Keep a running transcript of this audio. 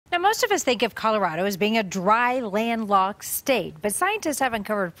Now, most of us think of Colorado as being a dry, landlocked state, but scientists have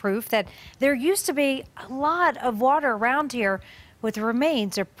uncovered proof that there used to be a lot of water around here with the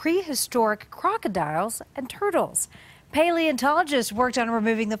remains of prehistoric crocodiles and turtles. Paleontologists worked on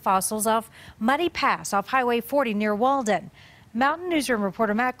removing the fossils off Muddy Pass off Highway 40 near Walden. Mountain Newsroom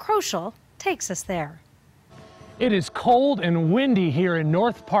reporter Matt Crocodile takes us there. It is cold and windy here in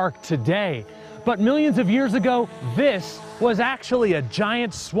North Park today, but millions of years ago, this was actually a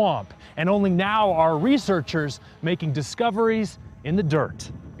giant swamp, and only now are researchers making discoveries in the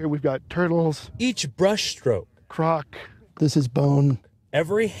dirt. Here we've got turtles. Each brushstroke, Croc. This is bone.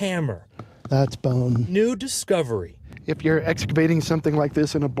 every hammer, That's bone. new discovery. If you're excavating something like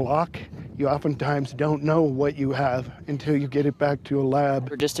this in a block, you oftentimes don't know what you have until you get it back to a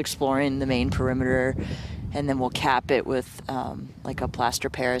lab. We're just exploring the main perimeter, and then we'll cap it with like a plaster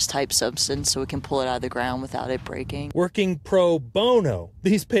Paris type substance so we can pull it out of the ground without it breaking. Working pro bono,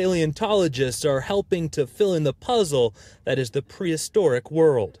 these paleontologists are helping to fill in the puzzle that is the prehistoric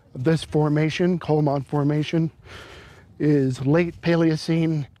world. This formation, Colmont Formation, is late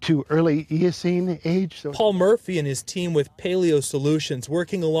Paleocene to early Eocene age. So Paul Murphy and his team with Paleo Solutions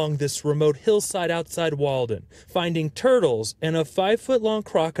working along this remote hillside outside Walden, finding turtles and a 5-foot-long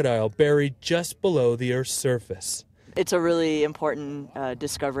crocodile buried just below the Earth's surface. It's a really important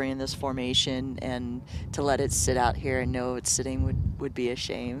discovery in this formation, and to let it sit out here and know it's sitting would be a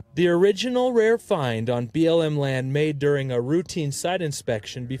shame. The original rare find on BLM land made during a routine site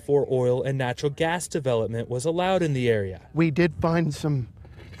inspection before oil and natural gas development was allowed in the area. we did find some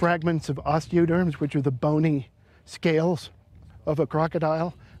fragments of osteoderms, which are the bony scales of a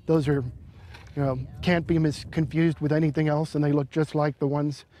crocodile. Those are, can't be confused with anything else, and they look just like the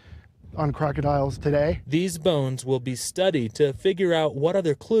ones on crocodiles today. These bones will be studied to figure out what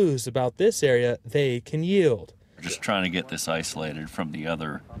other clues about this area they can yield. We're just trying to get this isolated from the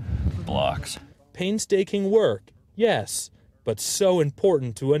other blocks. Painstaking work, yes, but so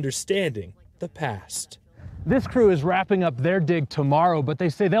important to understanding the past. This crew is wrapping up their dig tomorrow, but they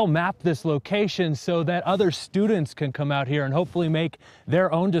say they'll map this location so that other students can come out here and hopefully make their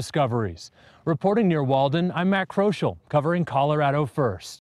own discoveries. Reporting near Walden, I'm Matt Crocodile, covering Colorado First.